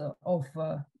residues of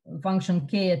function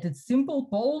K at its simple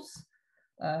poles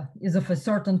is of a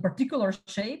certain particular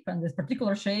shape, and this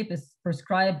particular shape is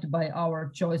prescribed by our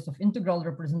choice of integral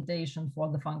representation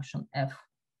for the function F.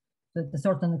 So it's a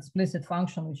certain explicit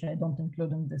function, which I don't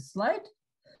include in this slide.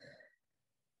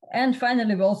 And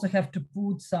finally, we also have to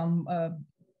put some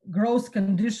gross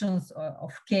conditions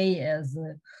of K as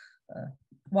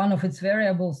one of its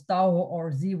variables, tau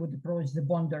or z, would approach the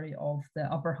boundary of the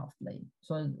upper half plane.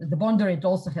 So the boundary, it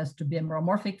also has to be a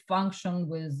meromorphic function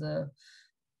with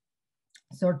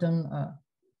certain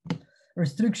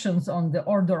restrictions on the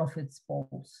order of its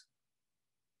poles.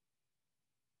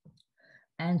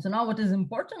 And so now what is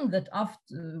important that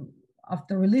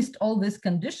after we list all these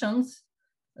conditions,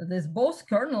 these both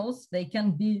kernels, they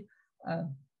can be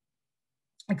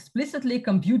explicitly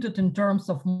computed in terms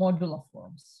of modular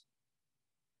forms.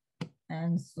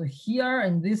 And so here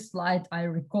in this slide, I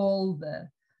recall the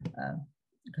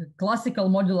classical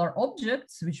modular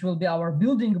objects, which will be our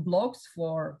building blocks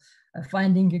for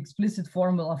finding explicit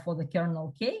formula for the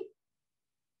kernel K.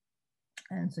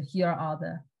 And so here are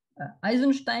the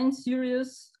Eisenstein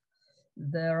series,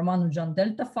 the Ramanujan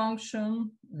delta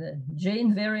function, the J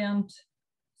invariant.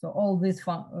 So all this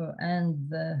and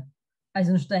the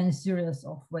Eisenstein series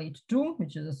of weight 2,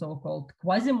 which is a so-called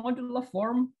quasi-modular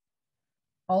form.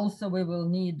 Also, we will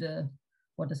need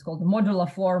what is called the modular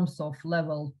forms of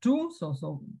level 2.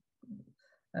 So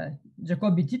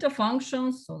Jacobi theta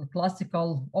functions, so the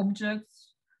classical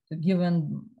objects, so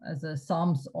given as a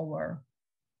sums over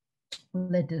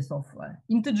lattice of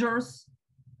integers.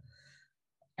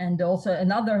 And also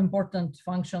another important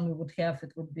function we would have,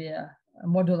 it would be a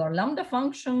modular lambda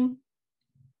function.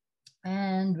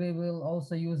 And we will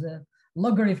also use a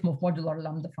logarithm of modular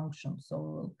lambda function. So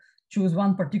we'll choose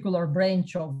one particular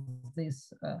branch of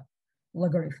this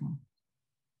logarithm.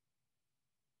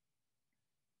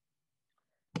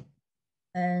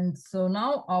 And so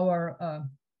now our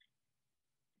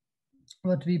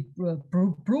what we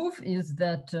prove is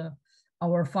that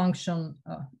our function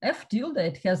f tilde,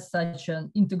 it has such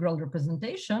an integral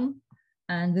representation,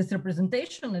 and this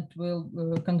representation, it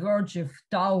will converge if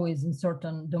tau is in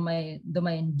certain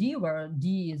domain D, where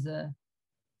D is a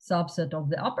subset of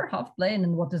the upper half plane.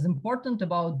 And what is important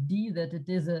about D, that it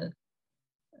is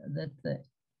that the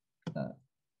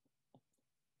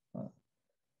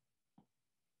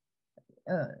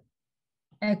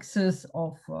axis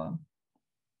of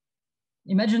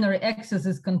imaginary axis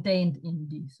is contained in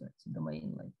D. So it's a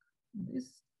domain like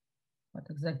this, but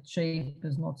exact shape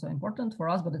is not so important for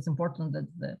us, but it's important that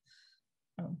the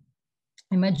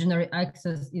imaginary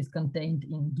axis is contained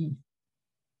in D.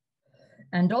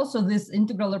 And also this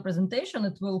integral representation,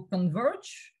 it will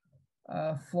converge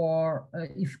for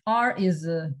if R is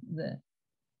the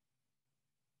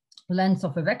length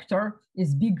of a vector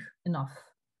is big enough.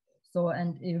 So,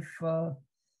 and if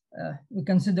we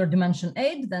consider dimension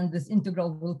 8, then this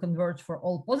integral will converge for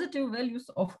all positive values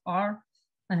of R.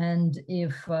 And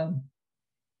if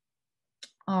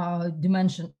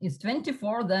dimension is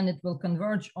 24, then it will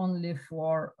converge only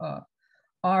for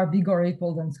R bigger or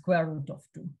equal than square root of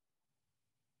 2.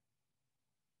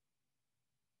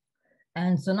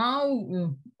 And so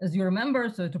now, as you remember,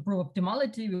 so to prove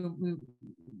optimality,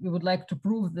 we would like to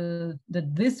prove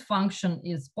that this function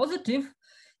is positive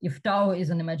if tau is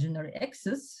an imaginary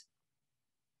axis.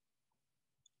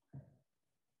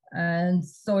 And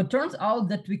so it turns out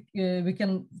that we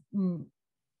can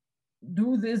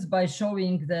do this by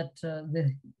showing that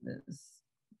the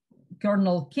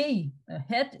kernel K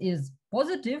hat is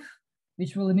positive,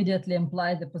 which will immediately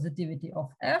imply the positivity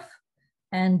of F.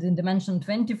 And in dimension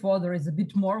 24, there is a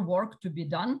bit more work to be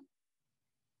done.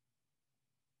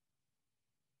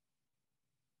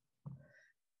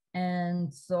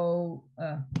 And so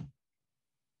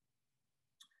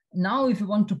now if you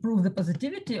want to prove the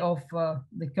positivity of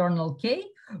the kernel K,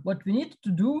 what we need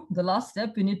to do, the last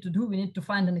step we need to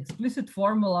find an explicit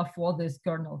formula for this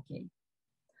kernel K.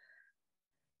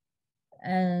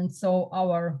 And so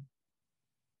our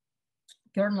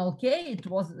kernel K, it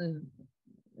was,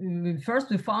 first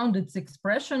we found its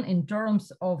expression in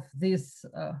terms of this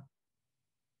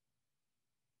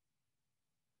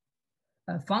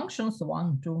functions,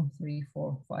 1, 2, 3,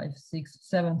 4, 5, 6,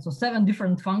 7. So 7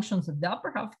 different functions at the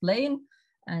upper half plane.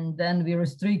 And then we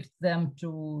restrict them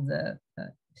to the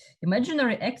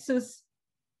imaginary axis.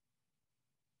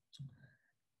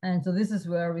 And so this is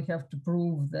where we have to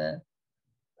prove the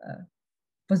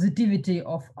positivity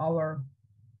of our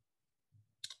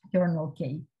kernel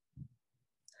K.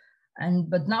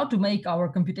 But now to make our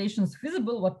computations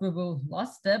feasible, what we will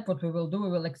do, we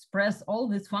will express all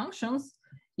these functions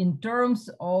in terms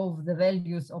of the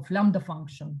values of lambda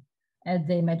function at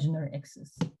the imaginary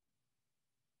axis.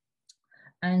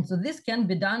 And so this can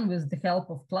be done with the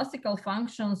help of classical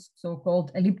functions,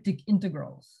 so-called elliptic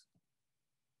integrals.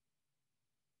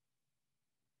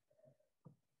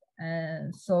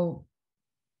 So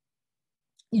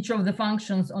each of the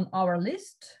functions on our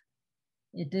list,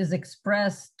 it is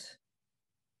expressed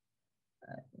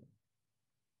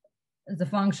the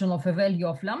function of a value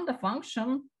of lambda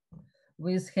function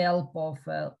with help of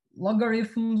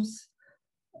logarithms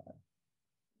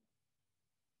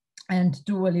and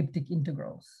two elliptic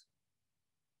integrals.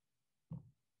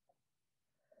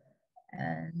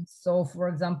 And so, for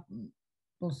example,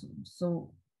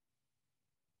 so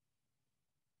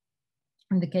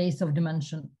in the case of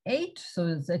dimension 8, so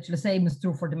it's actually the same is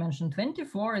true for dimension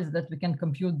 24, is that we can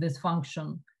compute this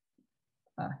function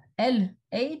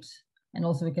L8, and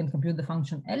also we can compute the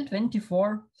function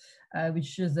L24,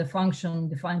 which is a function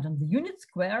defined on the unit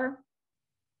square.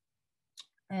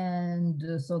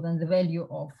 And so then the value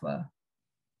of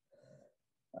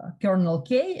kernel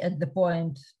K at the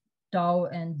point tau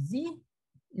and z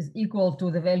is equal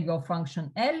to the value of function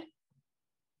L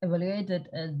evaluated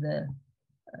at the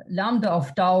lambda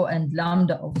of tau and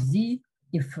lambda of z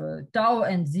if tau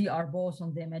and z are both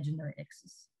on the imaginary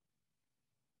axis.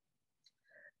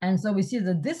 And so we see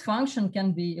that this function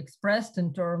can be expressed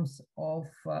in terms of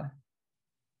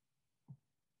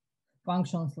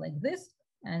functions like this.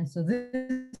 And so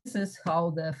this is how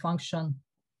the function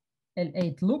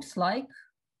L8 looks like.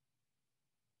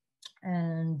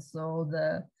 And so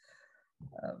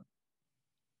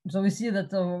so we see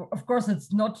that, of course,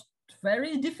 it's not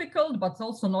very difficult, but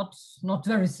also not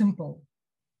very simple.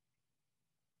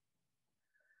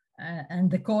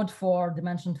 And the code for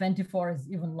dimension 24 is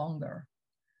even longer.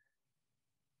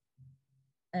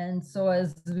 And so it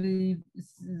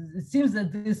seems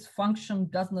that this function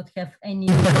does not have any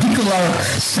particular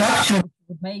structure that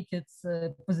would make its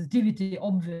positivity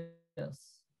obvious.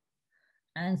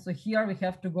 And so here we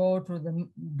have to go to the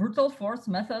brutal force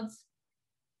methods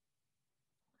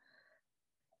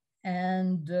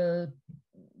and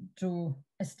to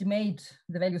estimate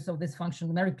the values of this function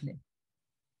numerically.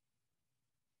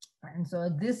 And so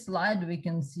at this slide, we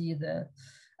can see the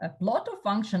plot of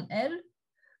function L.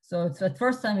 So it's at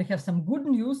first time we have some good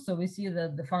news. So we see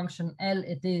that the function L,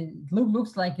 it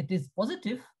looks like it is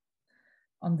positive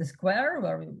on the square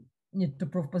where we need to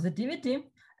prove positivity.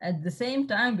 At the same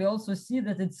time, we also see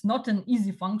that it's not an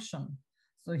easy function.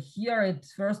 So here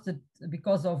it's first,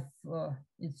 because of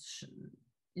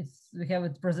we have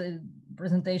a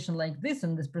presentation like this,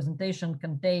 and this presentation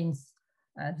contains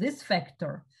this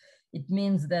factor. It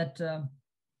means that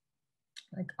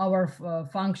like our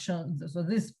function, so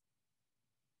this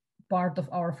part of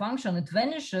our function, it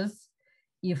vanishes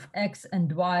if x and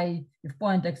y, if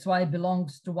point xy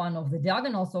belongs to one of the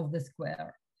diagonals of the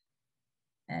square.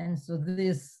 And so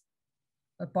this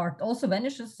part also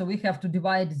vanishes. So we have to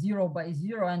divide 0 by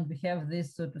 0, and we have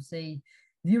this, so to say,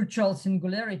 virtual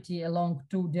singularity along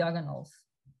two diagonals.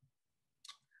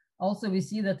 Also, we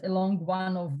see that along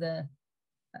one of the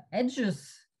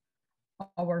edges,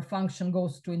 our function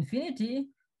goes to infinity,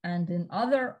 and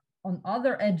on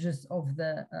other edges of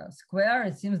the square,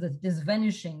 it seems that it is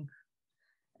vanishing.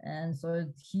 And so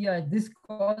here at these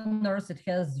corners, it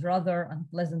has rather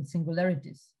unpleasant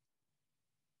singularities.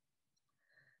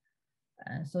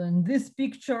 And so in this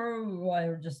picture,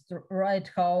 I just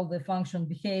write how the function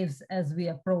behaves as we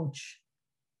approach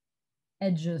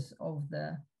edges of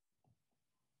the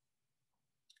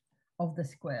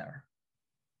square.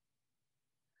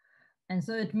 And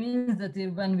so it means that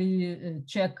when we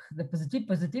check the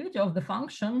positivity of the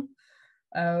function,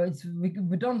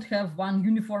 we don't have one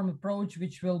uniform approach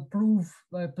which will prove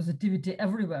positivity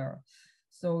everywhere.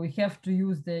 So we have to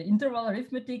use the interval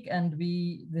arithmetic, and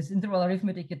this interval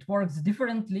arithmetic, it works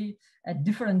differently at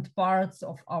different parts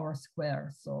of our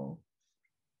square. So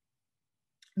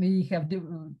we have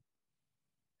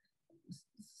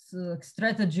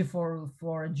strategy for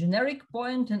a generic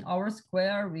point in our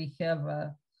square. We have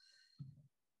a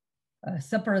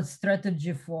separate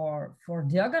strategy for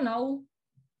diagonals,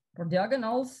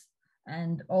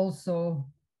 and also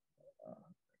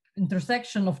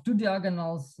intersection of two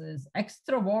diagonals is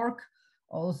extra work.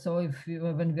 Also,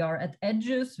 when we are at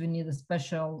edges, we need a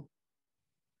special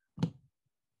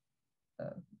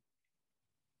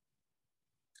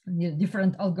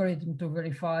different algorithm to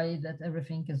verify that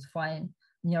everything is fine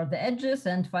near the edges.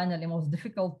 And finally, most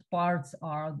difficult parts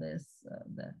are the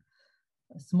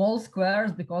small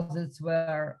squares, because it's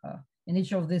where in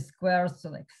each of these squares, so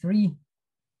like 3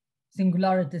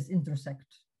 singularities intersect.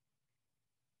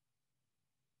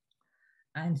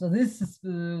 And so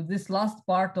this last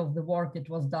part of the work, it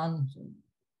was done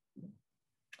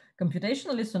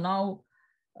computationally. So now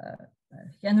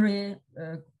Henry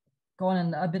Cohn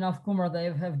and Abhinav Kumar, they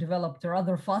have developed a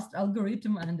rather fast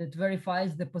algorithm, and it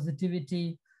verifies the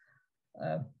positivity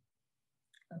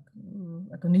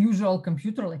like an usual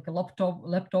computer, like a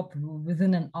laptop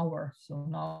within an hour. So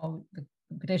now the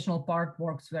computational part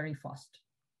works very fast.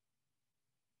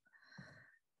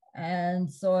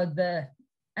 And so at the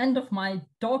end of my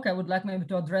talk, I would like maybe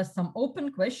to address some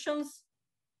open questions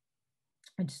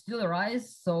which still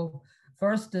arise. So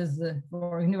first is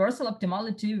for universal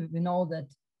optimality, we know that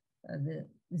the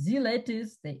Z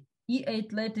lattice, the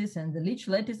E8 lattice, and the Leach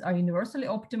lattice are universally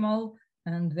optimal.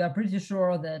 And we are pretty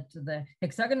sure that the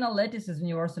hexagonal lattice is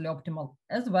universally optimal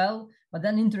as well. But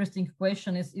then interesting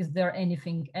question is there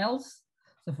anything else?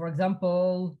 So for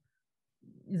example,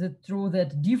 is it true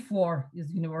that D4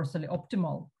 is universally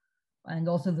optimal? And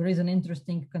also there is an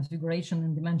interesting configuration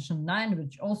in dimension 9,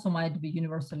 which also might be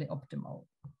universally optimal.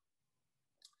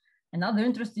 Another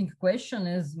interesting question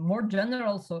is more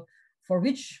general. So for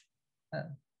which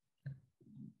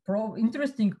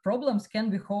interesting problems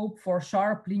can we hope for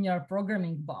sharp linear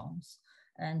programming bounds?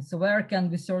 And so where can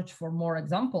we search for more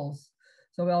examples?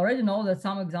 So we already know that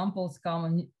some examples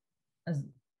come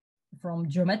from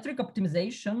geometric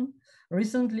optimization.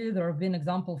 Recently, there have been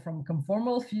examples from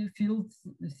conformal field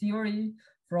theory,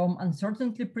 from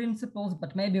uncertainty principles,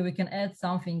 but maybe we can add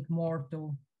something more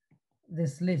to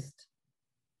this list.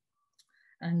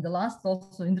 And the last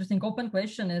also interesting open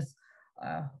question is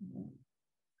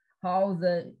how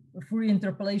the Fourier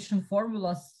interpolation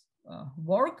formulas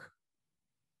work.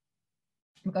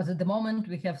 Because at the moment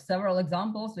we have several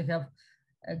examples. We have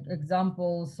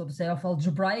examples, so to say, of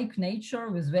algebraic nature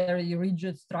with very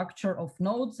rigid structure of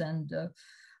nodes, and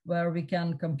where we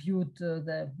can compute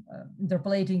the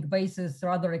interpolating basis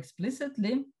rather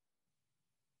explicitly.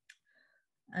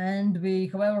 And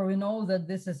however, we know that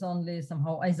this is only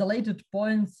somehow isolated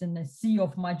points in a sea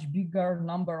of much bigger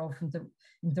number of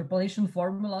interpolation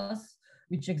formulas,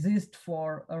 which exist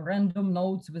for random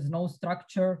nodes with no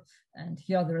structure. And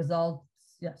here the results,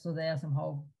 yeah, so they are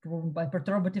somehow proven by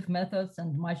perturbative methods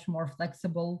and much more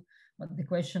flexible. But the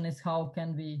question is, how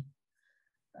can we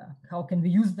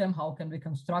use them? How can we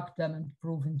construct them and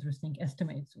prove interesting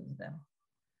estimates with them?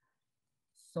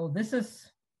 So this is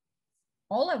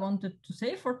all I wanted to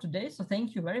say for today. So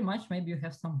thank you very much. Maybe you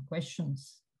have some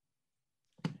questions.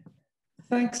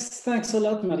 Thanks a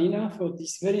lot, Maryna, for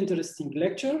this very interesting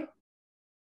lecture.